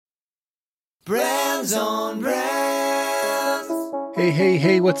Brands on Brands.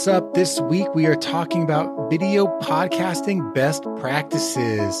 Hey, what's up? This week we are talking about video podcasting best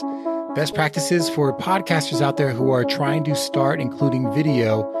practices. Best practices for podcasters out there who are trying to start including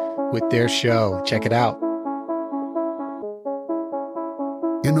video with their show. Check it out.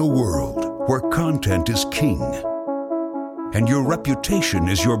 In a world where content is king and your reputation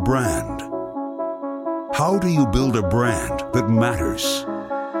is your brand, how do you build a brand that matters?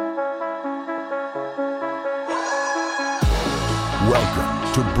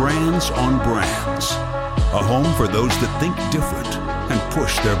 Welcome to Brands on Brands, a home for those that think different and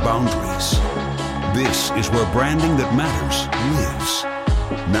push their boundaries. This is where branding that matters lives.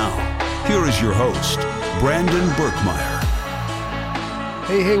 Now, here is your host, Brandon Birkmeyer.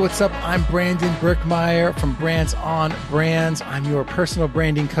 Hey, what's up? I'm Brandon Birkmeyer from Brands on Brands. I'm your personal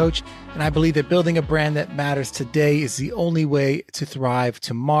branding coach, and I believe that building a brand that matters today is the only way to thrive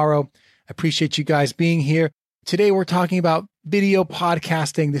tomorrow. I appreciate you guys being here. Today, we're talking about video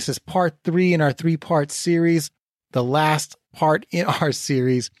podcasting. This is part 3 in our 3-part series, the last part in our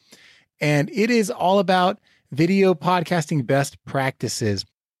series. And it is all about video podcasting best practices.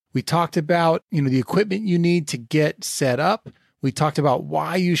 We talked about, the equipment you need to get set up. We talked about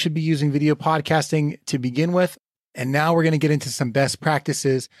why you should be using video podcasting to begin with. And now we're going to get into some best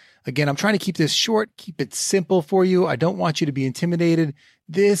practices. Again, I'm trying to keep this short, keep it simple for you. I don't want you to be intimidated.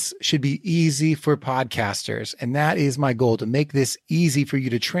 This should be easy for podcasters. And that is my goal, to make this easy for you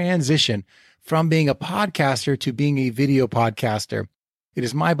to transition from being a podcaster to being a video podcaster. It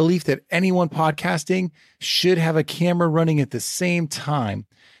is my belief that anyone podcasting should have a camera running at the same time,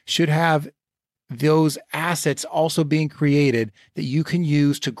 should have those assets also being created that you can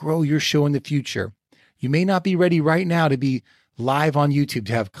use to grow your show in the future. You may not be ready right now to be live on YouTube,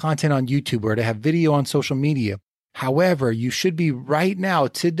 to have content on YouTube, or to have video on social media. However, you should be right now,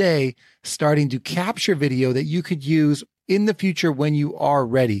 today, starting to capture video that you could use in the future when you are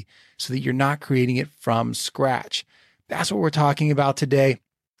ready, so that you're not creating it from scratch. That's what we're talking about today.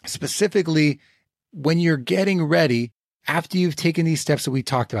 Specifically, when you're getting ready, after you've taken these steps that we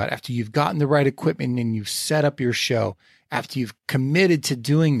talked about, after you've gotten the right equipment and you've set up your show, after you've committed to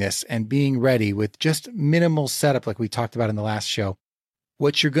doing this and being ready with just minimal setup like we talked about in the last show,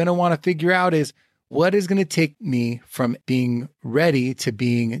 what you're going to want to figure out is, what is going to take me from being ready to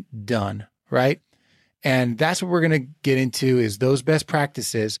being done, right? And that's what we're going to get into, is those best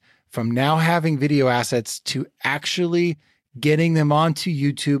practices from now having video assets to actually getting them onto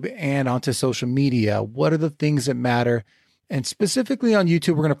YouTube and onto social media. What are the things that matter? And specifically on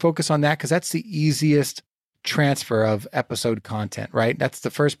YouTube, we're going to focus on that because that's the easiest transfer of episode content, right? That's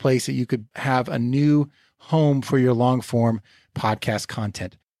the first place that you could have a new home for your long form podcast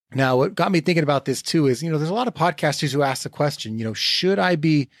content. Now, what got me thinking about this too is, there's a lot of podcasters who ask the question, should I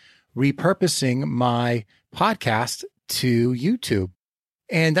be repurposing my podcast to YouTube?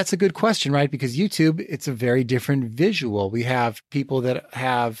 And that's a good question, right? Because YouTube, it's a very different visual. We have people that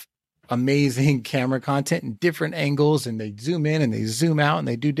have amazing camera content in different angles, and they zoom in and they zoom out and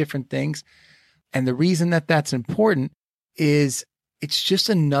they do different things. And the reason that that's important is it's just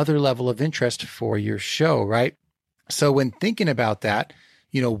another level of interest for your show, right? So when thinking about that,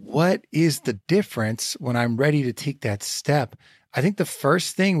 what is the difference when I'm ready to take that step? I think the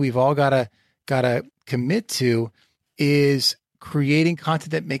first thing we've all got to commit to is creating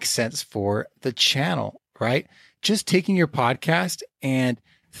content that makes sense for the channel, right? Just taking your podcast and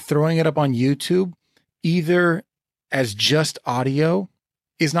throwing it up on YouTube, either as just audio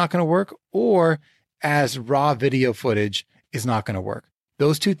is not going to work, or as raw video footage is not going to work.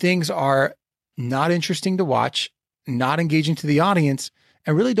 Those two things are not interesting to watch, not engaging to the audience,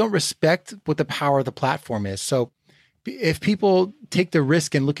 and really don't respect what the power of the platform is. So if people take the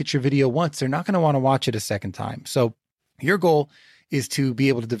risk and look at your video once, they're not going to want to watch it a second time. So your goal is to be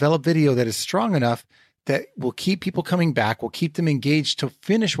able to develop video that is strong enough that will keep people coming back, will keep them engaged to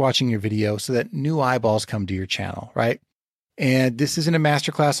finish watching your video so that new eyeballs come to your channel, right? And this isn't a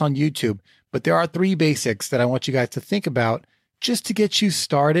masterclass on YouTube, but there are 3 basics that I want you guys to think about just to get you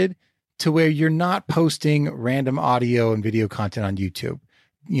started to where you're not posting random audio and video content on YouTube.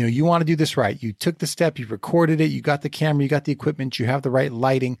 You want to do this right. You took the step, you recorded it, you got the camera, you got the equipment, you have the right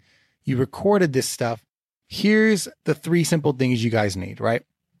lighting, you recorded this stuff. Here's the 3 simple things you guys need, right?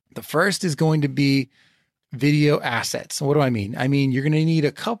 The first is going to be video assets. So what do I mean? I mean, you're going to need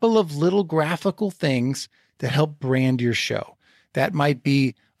a couple of little graphical things that help brand your show. That might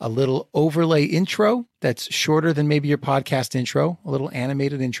be a little overlay intro that's shorter than maybe your podcast intro, a little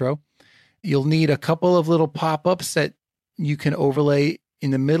animated intro. You'll need a couple of little pop-ups that you can overlay in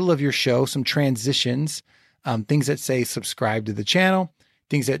the middle of your show, some transitions, things that say subscribe to the channel,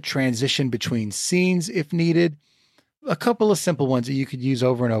 things that transition between scenes if needed, a couple of simple ones that you could use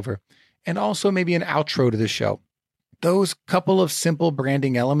over and over, and also maybe an outro to the show. Those couple of simple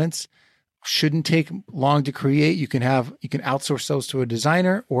branding elements shouldn't take long to create. You can outsource those to a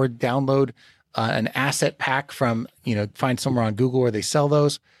designer or download an asset pack from, find somewhere on Google where they sell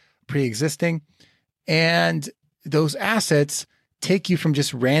those pre-existing. And those assets take you from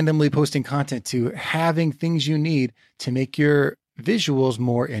just randomly posting content to having things you need to make your visuals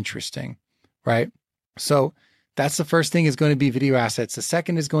more interesting, right? So that's the first thing, is going to be video assets. The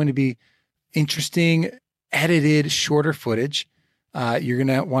second is going to be interesting, edited, shorter footage. You're going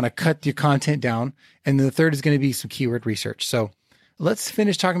to want to cut your content down. And then the third is going to be some keyword research. So let's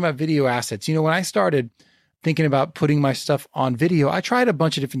finish talking about video assets. When I started thinking about putting my stuff on video, I tried a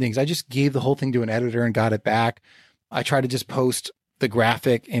bunch of different things. I just gave the whole thing to an editor and got it back. I tried to just post the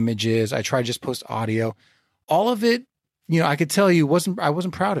graphic images. I tried to just post audio. All of it, I could tell you I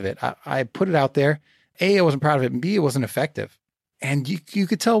wasn't proud of it. I put it out there. A, I wasn't proud of it. And B, it wasn't effective. And you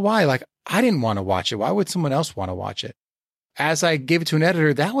could tell why. Like, I didn't want to watch it. Why would someone else want to watch it? As I gave it to an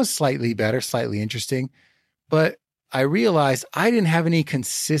editor, that was slightly better, slightly interesting. But I realized I didn't have any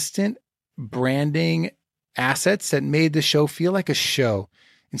consistent branding assets that made the show feel like a show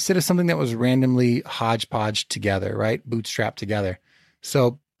instead of something that was randomly hodgepodge together, right? Bootstrapped together.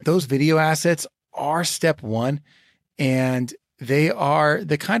 So those video assets are step one, and they are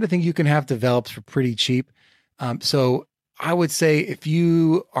the kind of thing you can have developed for pretty cheap. So I would say if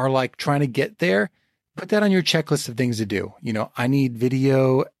you are like trying to get there, put that on your checklist of things to do. I need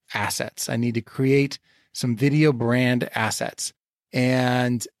video assets. I need to create some video brand assets.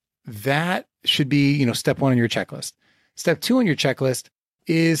 And that should be, step one on your checklist. Step two on your checklist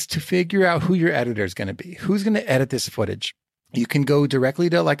is to figure out who your editor is going to be. Who's going to edit this footage? You can go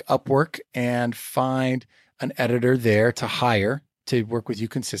directly to like Upwork and find an editor there to hire to work with you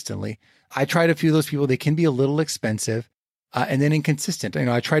consistently. I tried a few of those people. They can be a little expensive and then inconsistent.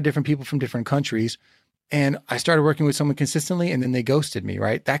 I tried different people from different countries, and I started working with someone consistently and then they ghosted me,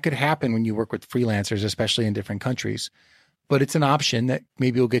 right? That could happen when you work with freelancers, especially in different countries, but it's an option that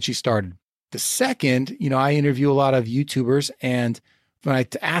maybe will get you started. The second, I interview a lot of YouTubers, and when I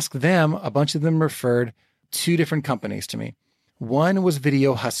ask them, a bunch of them referred two different companies to me. One was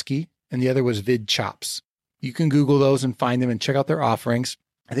Video Husky and the other was VidChops. You can Google those and find them and check out their offerings.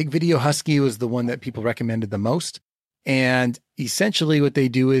 I think Video Husky was the one that people recommended the most. And essentially what they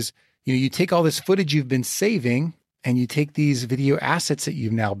do is, you take all this footage you've been saving and you take these video assets that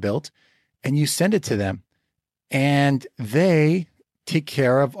you've now built and you send it to them, and they take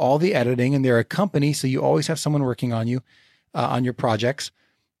care of all the editing, and they're a company. So you always have someone working on you, on your projects.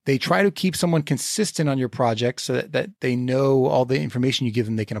 They try to keep someone consistent on your projects so that they know all the information you give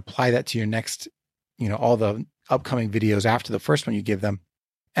them. They can apply that to your next, all the upcoming videos after the first one you give them.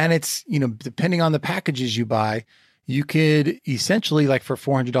 And it's, depending on the packages you buy, you could essentially, like for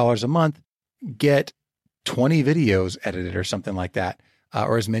 $400 a month, get 20 videos edited or something like that,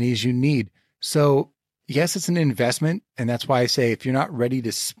 or as many as you need. So yes, it's an investment. And that's why I say, if you're not ready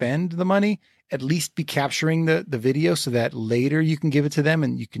to spend the money, at least be capturing the video so that later you can give it to them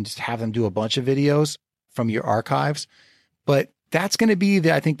and you can just have them do a bunch of videos from your archives. But that's going to be,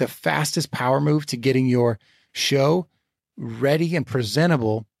 I think, the fastest power move to getting your show ready and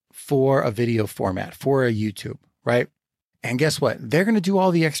presentable for a video format, for a YouTube, right? And guess what? They're going to do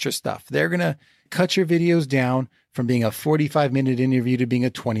all the extra stuff. They're going to cut your videos down from being a 45-minute interview to being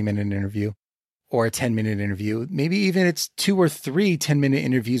a 20-minute interview or a 10-minute interview. Maybe even it's 2 or 3 10-minute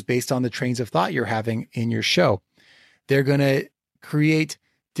interviews based on the trains of thought you're having in your show. They're going to create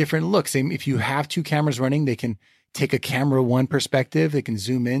different looks. If you have 2 cameras running, they can take a camera 1 perspective. They can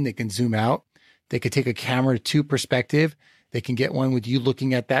zoom in, they can zoom out. They could take a camera 2 perspective. They can get one with you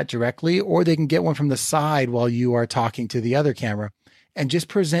looking at that directly, or they can get one from the side while you are talking to the other camera and just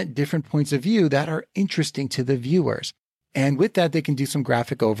present different points of view that are interesting to the viewers. And with that, they can do some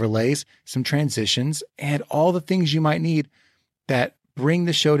graphic overlays, some transitions, and all the things you might need that bring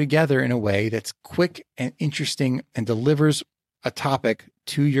the show together in a way that's quick and interesting and delivers a topic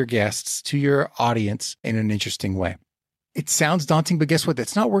to your guests, to your audience in an interesting way. It sounds daunting, but guess what?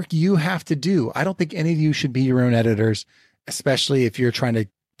 That's not work you have to do. I don't think any of you should be your own editors, especially if you're trying to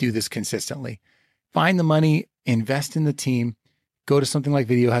do this consistently. Find the money, invest in the team, go to something like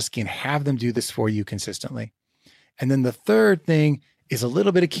Video Husky and have them do this for you consistently. And then the third thing is a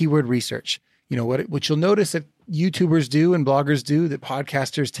little bit of keyword research. What you'll notice that YouTubers do and bloggers do that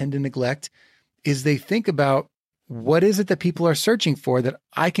podcasters tend to neglect is they think about, what is it that people are searching for that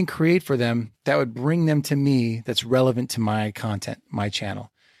I can create for them that would bring them to me, that's relevant to my content, my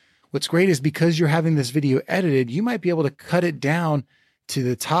channel. What's great is because you're having this video edited, you might be able to cut it down to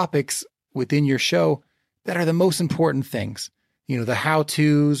the topics within your show that are the most important things. You know, the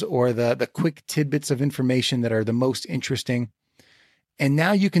how-tos or the quick tidbits of information that are the most interesting. And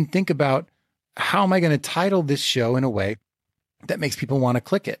now you can think about, how am I going to title this show in a way that makes people want to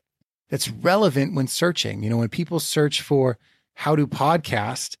click it? That's relevant when searching. You know, when people search for how to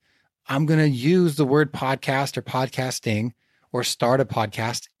podcast, I'm going to use the word podcast or podcasting or start a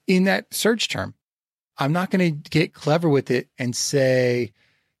podcast in that search term. I'm not going to get clever with it and say,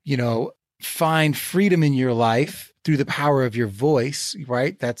 you know, find freedom in your life through the power of your voice,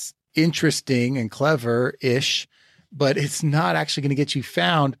 right? That's interesting and clever-ish, but it's not actually going to get you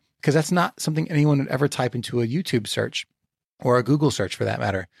found, because that's not something anyone would ever type into a YouTube search or a Google search for that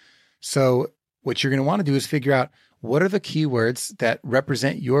matter. So what you're going to want to do is figure out, what are the keywords that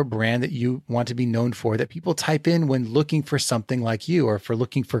represent your brand that you want to be known for, that people type in when looking for something like you or for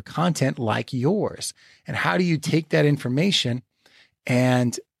looking for content like yours? And how do you take that information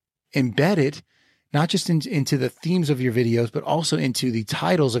and embed it, not just into the themes of your videos, but also into the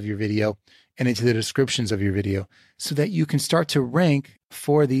titles of your video and into the descriptions of your video, so that you can start to rank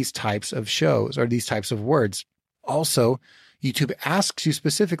for these types of shows or these types of words. Also, YouTube asks you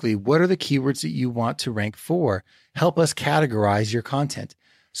specifically, what are the keywords that you want to rank for? Help us categorize your content.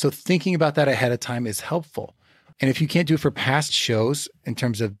 So thinking about that ahead of time is helpful. And if you can't do it for past shows in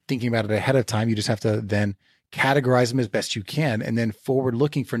terms of thinking about it ahead of time, you just have to then categorize them as best you can. And then forward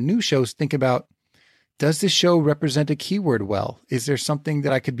looking for new shows, think about, does this show represent a keyword well? Is there something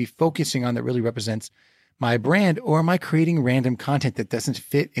that I could be focusing on that really represents my brand? Or am I creating random content that doesn't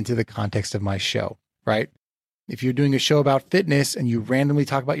fit into the context of my show, right? If you're doing a show about fitness and you randomly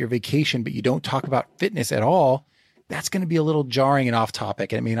talk about your vacation, but you don't talk about fitness at all, that's going to be a little jarring and off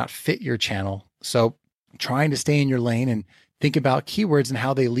topic, and it may not fit your channel. So trying to stay in your lane and think about keywords and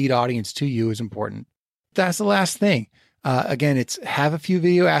how they lead audience to you is important. That's the last thing. Again, it's have a few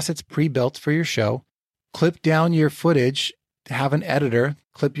video assets pre-built for your show. Clip down your footage, have an editor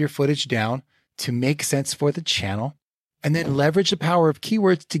clip your footage down to make sense for the channel, and then leverage the power of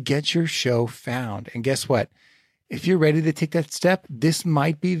keywords to get your show found. And guess what? If you're ready to take that step, this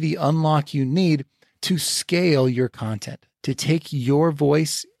might be the unlock you need to scale your content, to take your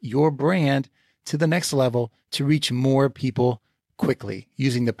voice, your brand to the next level, to reach more people quickly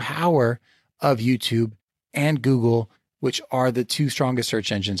using the power of YouTube and Google, which are the two strongest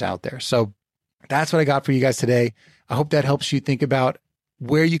search engines out there. So that's what I got for you guys today. I hope that helps you think about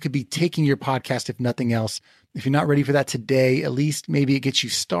where you could be taking your podcast, if nothing else. If you're not ready for that today, at least maybe it gets you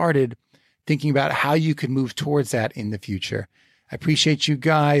started thinking about how you could move towards that in the future. I appreciate you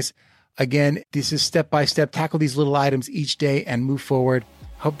guys. Again, this is step-by-step. Tackle these little items each day and move forward.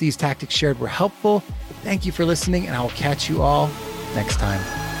 Hope these tactics shared were helpful. Thank you for listening, and I will catch you all next time.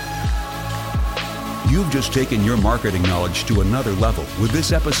 You've just taken your marketing knowledge to another level with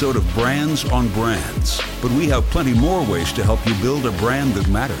this episode of Brands on Brands. But we have plenty more ways to help you build a brand that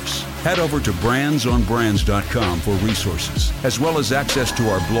matters. Head over to brandsonbrands.com for resources, as well as access to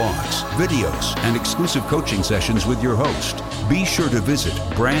our blogs, videos, and exclusive coaching sessions with your host. Be sure to visit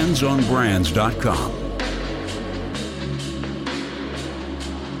brandsonbrands.com.